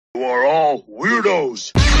all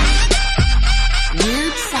weirdos.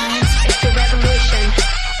 Weird science is the revolution.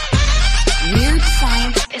 Weird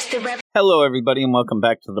science is the revolution. Hello, everybody, and welcome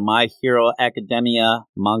back to the My Hero Academia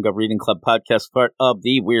Manga Reading Club podcast, part of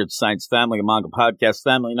the Weird Science family, a manga podcast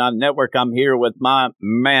family, not a network. I'm here with my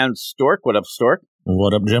man, Stork. What up, Stork?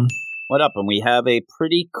 What up, Jim? What up? And we have a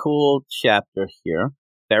pretty cool chapter here.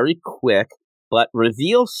 Very quick, but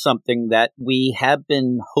reveals something that we have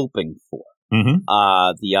been hoping for.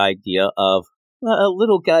 The idea of a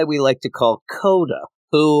little guy we like to call Coda,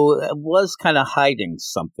 who was kind of hiding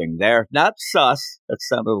something there. Not sus. That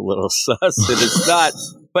sounded a little sus. It is not.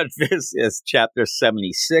 But this is chapter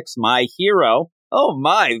 76, My Hero. Oh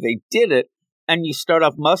my, they did it. And you start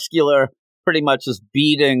off Muscular pretty much as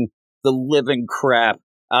beating the living crap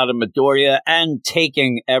out of Midoriya and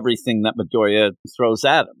taking everything that Midoriya throws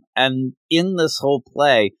at him. And in this whole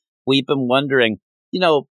play, we've been wondering,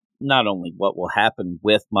 not only what will happen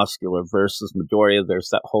with Muscular versus Midoriya, there's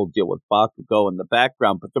that whole deal with Bakugo in the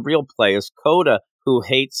background, but the real play is Coda, who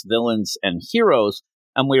hates villains and heroes,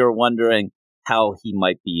 and we were wondering how he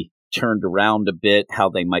might be turned around a bit, how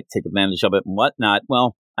they might take advantage of it and whatnot.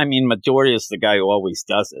 Well, I mean, Midoriya is the guy who always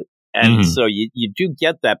does it, and so you do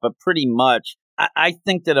get that, but pretty much, I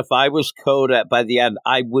think that if I was Coda by the end,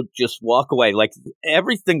 I would just walk away. Like,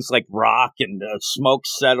 everything's like rock and smoke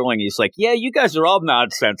settling. He's like, yeah, you guys are all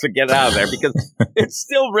nonsense, and get out of there. Because it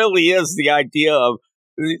still really is the idea of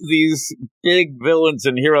these big villains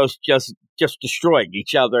and heroes just destroying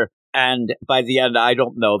each other. And by the end, I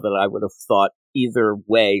don't know that I would have thought either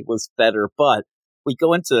way was better. But we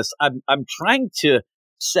go into this. I'm trying to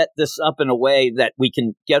set this up in a way that we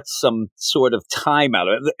can get some sort of time out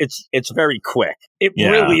of it. It's very quick. It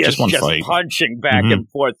really is just punching back and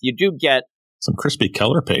forth. You do get some crispy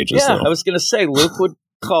color pages. Yeah, though. I was going to say, Luke would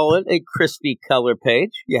call it a crispy color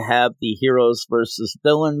page. You have the heroes versus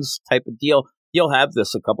villains type of deal. You'll have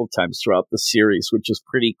this a couple times throughout the series, which is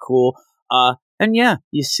pretty cool. And yeah,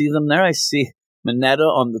 you see them there. I see Mineta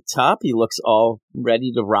on the top. He looks all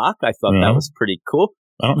ready to rock. I thought that was pretty cool.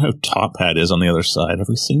 I don't know who Top Hat is on the other side. Have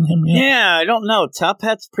we seen him yet? Yeah, I don't know. Top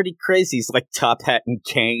Hat's pretty crazy. He's like Top Hat and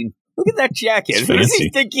Kane. Look at that jacket. Who does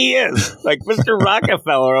he think he is? Like Mr.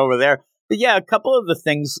 Rockefeller over there. But yeah, a couple of the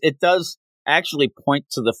things, it does actually point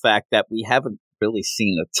to the fact that we haven't really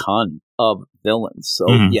seen a ton of villains. So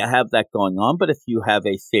you have that going on. But if you have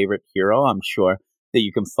a favorite hero, I'm sure that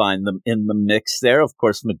you can find them in the mix there. Of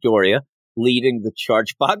course, Midoriya leading the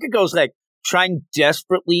charge. Bakugo's like trying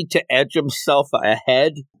desperately to edge himself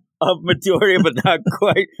ahead of Midoriya, but not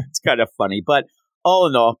quite. It's kind of funny. But all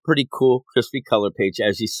in all, pretty cool, crispy color page,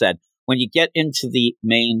 as you said. When you get into the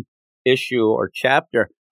main issue or chapter,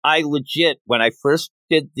 I legit, when I first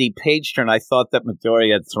did the page turn, I thought that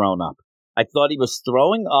Midoriya had thrown up. I thought he was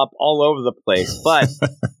throwing up all over the place. But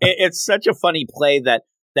it's such a funny play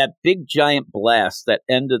that big giant blast that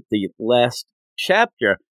ended the last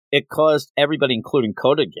chapter, it caused everybody, including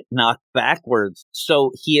Coda, to get knocked backwards.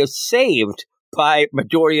 So he is saved by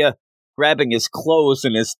Midoriya grabbing his clothes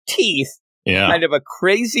and his teeth. Yeah. Kind of a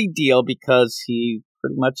crazy deal because he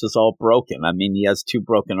pretty much is all broken. I mean, he has 2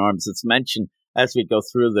 broken arms. It's mentioned as we go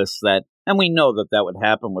through this that, and we know that would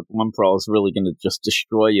happen with One For All is really going to just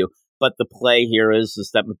destroy you. But the play here is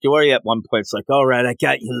that Midoriya at one point is like, all right, I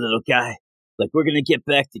got you, little guy. Like, we're going to get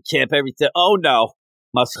back to camp, everything. Oh, no.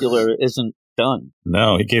 Muscular isn't done.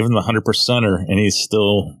 No, he gave him the 100%er, and he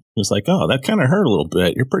was like, oh, that kind of hurt a little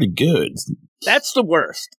bit. You're pretty good. That's the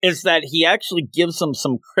worst, is that he actually gives him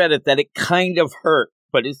some credit that it kind of hurt,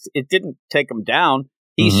 but it didn't take him down.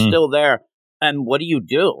 He's still there. And what do you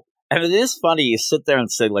do? And it is funny, you sit there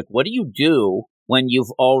and say, like, what do you do when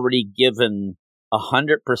you've already given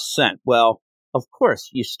 100%? Well, of course,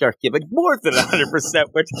 you start giving more than 100%,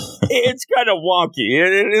 which it's kind of wonky.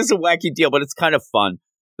 It is a wacky deal, but it's kind of fun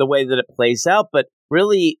the way that it plays out. But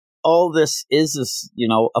really, all this is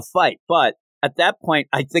a fight. But at that point,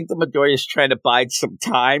 I think the Midoriya is trying to bide some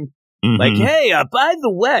time. Like, hey, by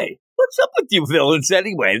the way, what's up with you villains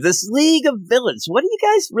anyway? This league of villains, what are you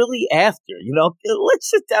guys really after? Let's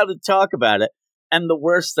sit down and talk about it. And the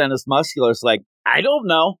worst then is Muscular's like, I don't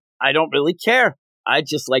know. I don't really care. I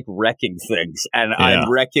just like wrecking things, and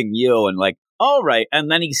I'm wrecking you, and like, all right.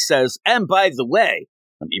 And then he says, and by the way,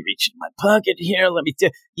 let me reach in my pocket here. Let me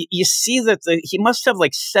you see that he must have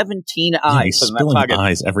like 17 eyes. He's in spilling that pocket.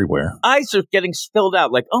 eyes everywhere. Eyes are getting spilled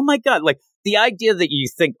out. Like, oh my God. Like the idea that you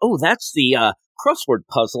think, oh, that's the crossword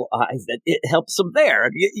puzzle eye, that it helps him there.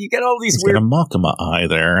 You get all these weird. He's got a Makima eye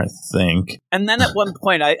there, I think. And then at one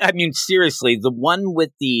point, I mean, seriously, the one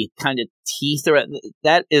with the kind of teeth,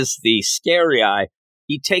 that is the scary eye.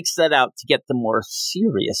 He takes that out to get the more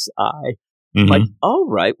serious eye. Like, all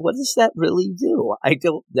right, what does that really do? I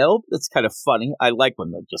don't know. It's kind of funny. I like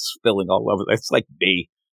when they're just spilling all over. It's like me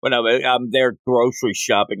when I'm there grocery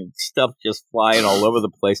shopping and stuff just flying all over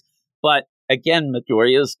the place. But again,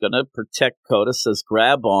 Midoriya's going to protect Kota, says,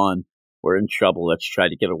 grab on. We're in trouble. Let's try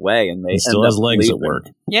to get away. And they still has legs at work.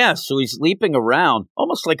 Yeah, so he's leaping around,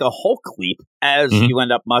 almost like a Hulk leap, as you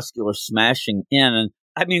end up Muscular smashing in. And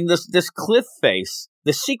I mean, this cliff face,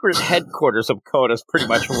 the secret headquarters of Kota is pretty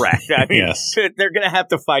much wrecked. I mean, yes. They're going to have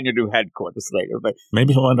to find a new headquarters later. But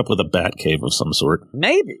maybe he'll end up with a bat cave of some sort.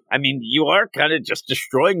 Maybe. I mean, you are kind of just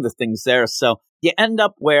destroying the things there. So you end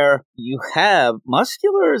up where you have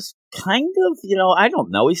Muscular's kind of, I don't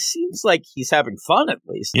know. He seems like he's having fun at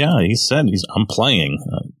least. Yeah, he said I'm playing.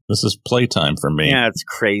 This is playtime for me. Yeah, it's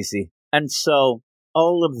crazy. And so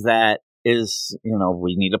all of that is,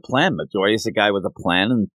 we need a plan. Midoriya's a guy with a plan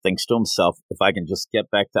and thinks to himself, if I can just get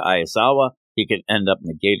back to Aizawa, he could end up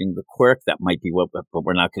negating the quirk. That might be but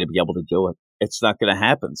we're not going to be able to do it. It's not going to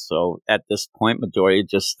happen. So at this point, Midoriya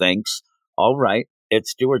just thinks, all right,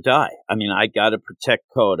 it's do or die. I mean, I got to protect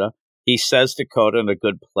Kota. He says to Kota in a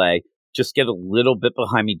good play, just get a little bit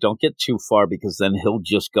behind me. Don't get too far because then he'll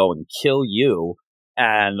just go and kill you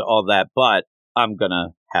and all that. But I'm going to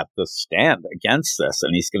have to stand against this.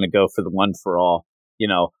 And he's going to go for the one for all,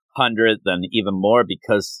 100, then even more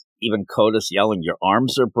because even Kota's yelling, your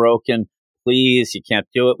arms are broken. Please, you can't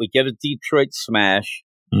do it. We get a Detroit smash.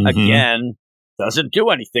 Again, doesn't do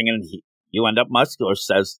anything. And you end up Muscular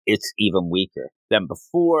says it's even weaker than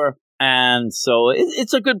before. And so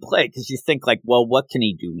it's a good play because you think like, well, what can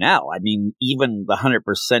he do now? I mean, even the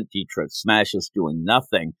 100% Detroit smash is doing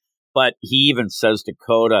nothing. But he even says to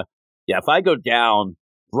Kota, yeah, if I go down,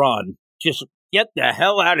 run, just get the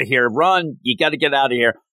hell out of here. Run. You got to get out of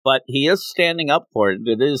here. But he is standing up for it.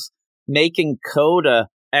 It is making Kota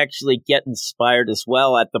actually get inspired as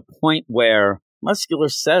well at the point where Muscular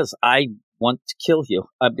says, I want to kill you.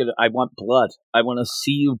 I want blood. I want to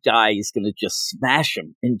see you die. He's going to just smash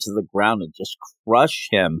him into the ground and just crush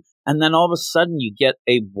him. And then all of a sudden you get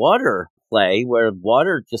a water play where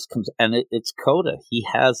water just comes and it's Kota. He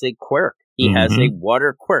has a quirk. He has a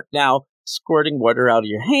water quirk. Now, squirting water out of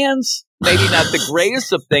your hands, maybe not the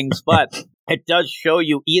greatest of things, but it does show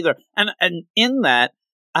you either. And in that,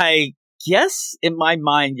 I guess in my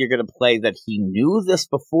mind, you're going to play that he knew this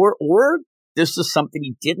before, or this is something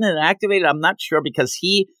he didn't activate. I'm not sure because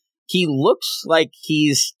he looks like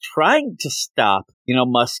he's trying to stop,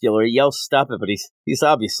 Muscular. He yells, stop it, but he's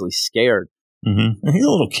obviously scared. And he's a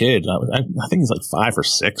little kid. I think he's like 5 or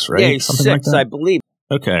 6, right? Yeah, he's Something 6, like that. I believe.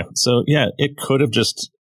 Okay, so yeah, it could have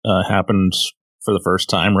just happened for the first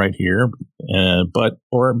time right here,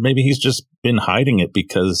 or maybe he's just been hiding it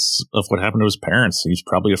because of what happened to his parents. He's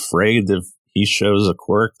probably afraid if he shows a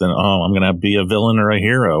quirk, then I'm going to be a villain or a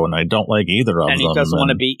hero, and I don't like either of them. And he doesn't want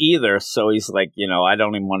to be either, so he's like, I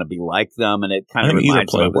don't even want to be like them, and it kind of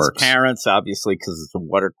reminds him of his parents, obviously, because it's a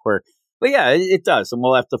water quirk. But yeah, it does, and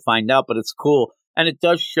we'll have to find out, but it's cool, and it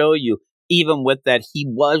does show you, even with that, he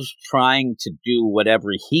was trying to do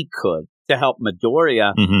whatever he could to help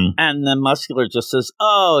Midoriya, and then Muscular just says,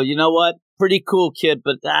 oh, you know what? Pretty cool, kid,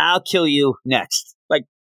 but I'll kill you next. Like,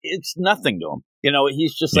 it's nothing to him.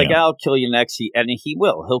 He's just like, I'll kill you next. And he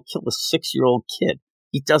will. He'll kill a 6-year-old kid.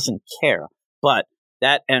 He doesn't care. But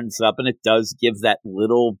that ends up, and it does give that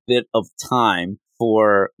little bit of time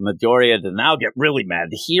for Midoriya to now get really mad.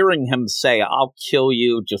 Hearing him say, I'll kill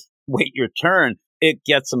you, just wait your turn, it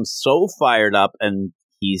gets him so fired up, and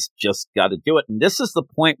he's just got to do it. And this is the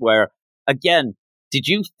point where, again, did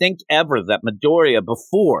you think ever that Midoriya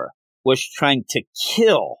before was trying to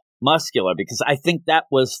kill Muscular? Because I think that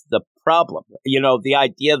was the problem. The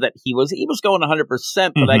idea that he was going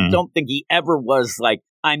 100%, but I don't think he ever was like,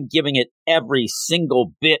 I'm giving it every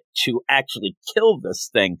single bit to actually kill this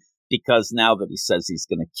thing, because now that he says he's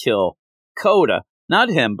going to kill Kota, not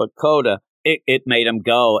him, but Kota, it made him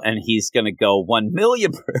go, and he's going to go 1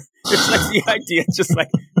 million. It's like the idea, just like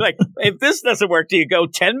if this doesn't work, do you go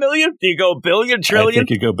 10 million? Do you go billion, trillion? I think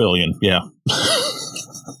you go billion, yeah.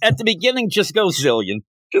 At the beginning, just go zillion.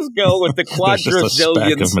 Just go with the quadrazillions. There's just a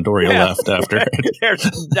speck of Midoriya left after.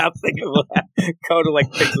 There's nothing left. Kota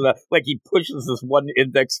picks it up, he pushes this one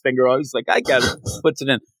index finger on. He's like, I got it. Puts it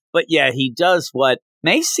in. But yeah, he does what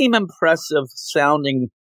may seem impressive sounding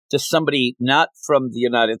to somebody not from the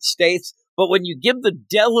United States, but when you give the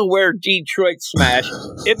Delaware Detroit smash,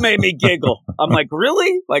 it made me giggle. I'm like,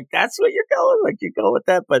 really? That's what you're going? You go with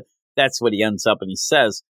that? But that's what he ends up, and he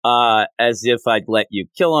says, as if I'd let you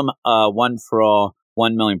kill him, one for all,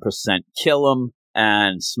 1,000,000% kill him,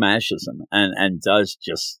 and smashes him, and does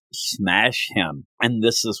just smash him. And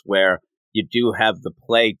this is where you do have the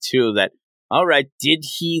play, too, that all right, did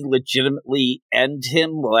he legitimately end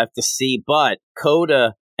him? We'll have to see. But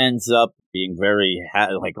Coda ends up being very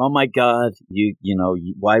like, oh my God,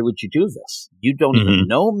 why would you do this? You don't even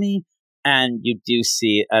know me. And you do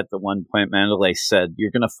see at the one point Mandalay said,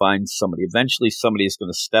 you're going to find somebody. Eventually somebody's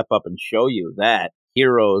going to step up and show you that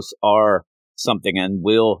heroes are something and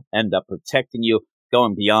will end up protecting you,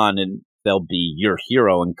 going beyond, and they'll be your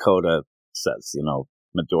hero. And Coda says,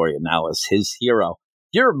 Midoriya now is his hero.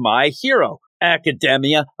 You're my hero,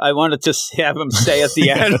 Academia. I wanted to have him say at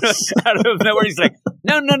the end, out of nowhere, he's like,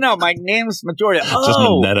 no, my name's Midoriya. Oh. Just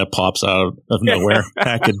Mineta pops out of nowhere.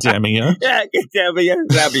 Academia. Academia.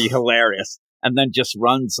 That'd be hilarious. And then just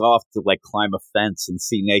runs off to like climb a fence and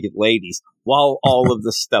see naked ladies while all of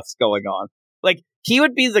this stuff's going on. Like, he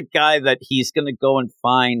would be the guy that he's going to go and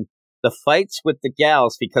find the fights with the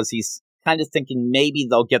gals because he's kind of thinking maybe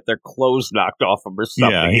they'll get their clothes knocked off him or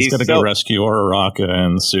something. Yeah, he's going to go rescue Uraraka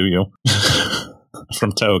and Tsuyu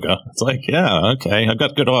from Toga. It's like, yeah, okay, I've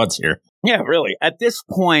got good odds here. Yeah, really. At this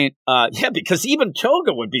point, because even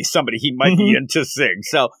Toga would be somebody he might be into seeing.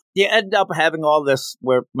 So you end up having all this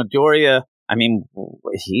where Midoriya, I mean,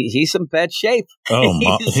 he's in bad shape.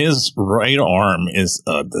 Oh, his right arm is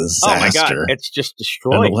a disaster. Oh, my God. It's just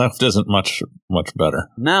destroyed. And the left isn't much better.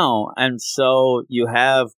 No. And so you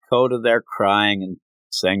have Coda there crying and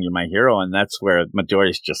saying, you're my hero. And that's where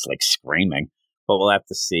Midoriya's just like screaming. But we'll have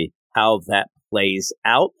to see how that plays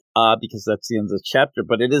out because that's the end of the chapter.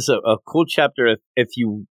 But it is a cool chapter if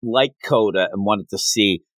you like Coda and wanted to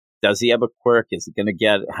see, does he have a quirk? Is he going to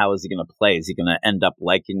get it? How is he going to play? Is he going to end up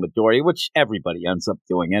liking Midoriya, which everybody ends up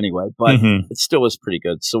doing anyway, but it still was pretty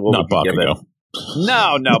good. So what would you give it?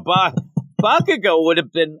 No. Bakugo would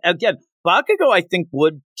have been, again, Bakugo I think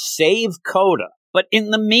would save Coda, but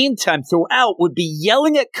in the meantime, throughout, would be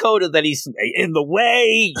yelling at Coda that he's in the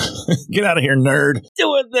way. Get out of here, nerd.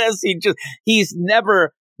 Doing this. He's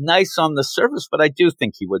never nice on the surface, but I do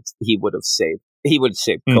think he would have saved. He would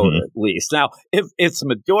save Coda at least. Now, if it's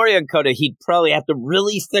Midoriya and Coda, he'd probably have to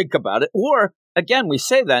really think about it. Or, again, we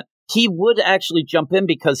say that, he would actually jump in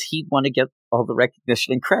because he'd want to get all the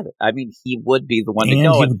recognition and credit. I mean, he would be the one to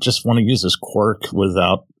go. He would just want to use his quirk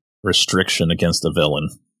without restriction against the villain.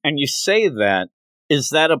 And you say that, is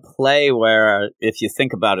that a play where, if you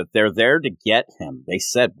think about it, they're there to get him? They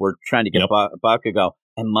said, we're trying to get Bakugo.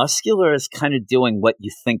 And Muscular is kind of doing what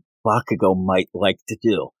you think Bakugo might like to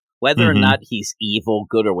do. Whether or not he's evil,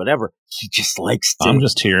 good, or whatever, he just likes to. I'm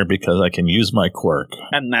just here because I can use my quirk.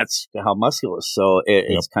 And that's how Muscular is. So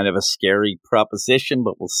it's kind of a scary proposition,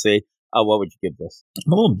 but we'll see. What would you give this?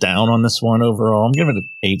 I'm a little down on this one overall. I'm giving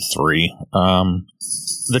it 8.3.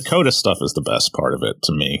 The Coda stuff is the best part of it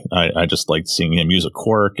to me. I just liked seeing him use a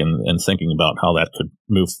quirk and thinking about how that could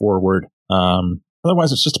move forward.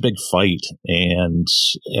 Otherwise, it's just a big fight, and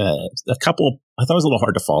I thought it was a little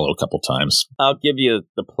hard to follow a couple times. I'll give you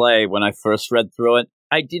the play. When I first read through it,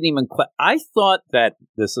 I didn't even I thought that,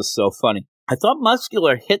 this is so funny, I thought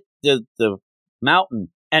Muscular hit the mountain,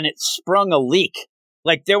 and it sprung a leak.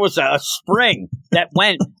 Like there was a spring that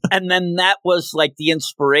went, and then that was like the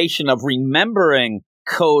inspiration of remembering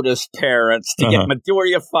Coda's parents to get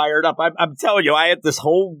Midoriya fired up. I'm telling you, I had this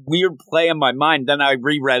whole weird play in my mind. Then I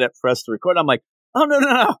reread it for us to record. I'm like, oh,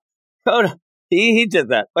 no. Coda, he did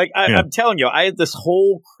that. Like, I'm telling you, I had this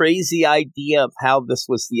whole crazy idea of how this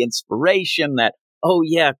was the inspiration that, oh,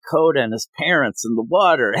 yeah, Coda and his parents in the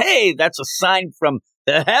water. Hey, that's a sign from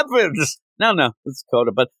the heavens. No, it's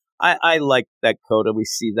Coda. But I like that Coda. We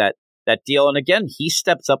see that deal. And again, he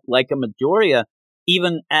steps up like a Midoriya,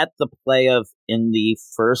 even at the play of in the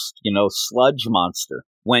first, sludge monster.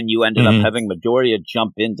 When you ended up having Midoriya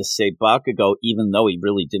jump in to save Bakugo, even though he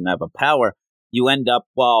really didn't have a power, you end up,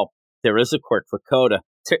 there is a quirk for Coda.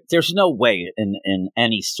 There's no way in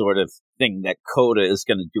any sort of thing that Coda is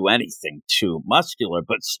going to do anything to Muscular,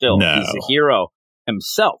 but still, he's a hero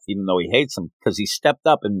himself, even though he hates him, because he stepped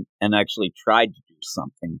up and actually tried to do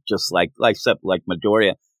something, just like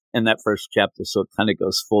Midoriya in that first chapter. So it kind of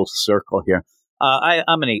goes full circle here.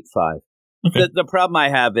 I'm an 8.5. Okay. The problem I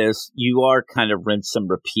have is you are kind of rinse and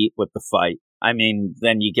repeat with the fight. I mean,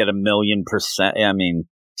 then you get 1,000,000%. I mean,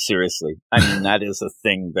 seriously. I mean, that is a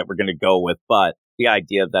thing that we're going to go with. But the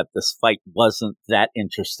idea that this fight wasn't that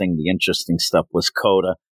interesting, the interesting stuff was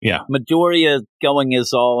Coda. Yeah. Midoriya going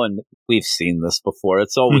is all, and we've seen this before.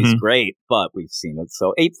 It's always great, but we've seen it.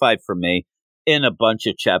 So 8.5 for me in a bunch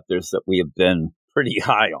of chapters that we have been pretty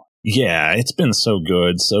high on. Yeah, it's been so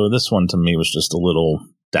good. So this one to me was just a little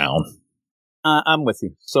down. I'm with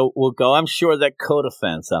you. So we'll go. I'm sure that Coda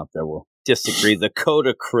fans out there will disagree. The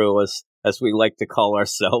Coda crew, as as we like to call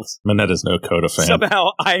ourselves. Minetta's no Coda fan.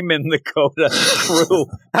 Somehow I'm in the Coda crew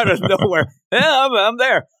out of nowhere. Yeah, I'm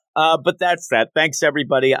there. But that's that. Thanks,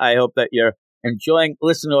 everybody. I hope that you're enjoying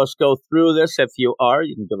listening to us go through this. If you are,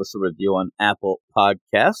 you can give us a review on Apple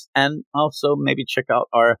Podcasts and also maybe check out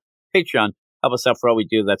our Patreon. Help us out for all we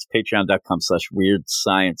do. That's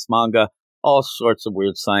patreon.com/weirdsciencemanga. All sorts of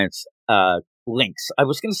weird science links. I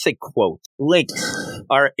was going to say quote. Links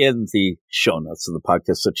are in the show notes of the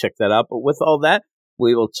podcast, so check that out. But with all that,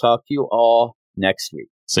 we will talk to you all next week.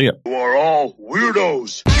 See ya. You are all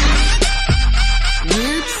weirdos.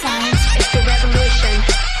 Weird science is the revolution.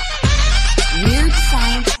 Weird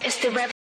science is the revolution.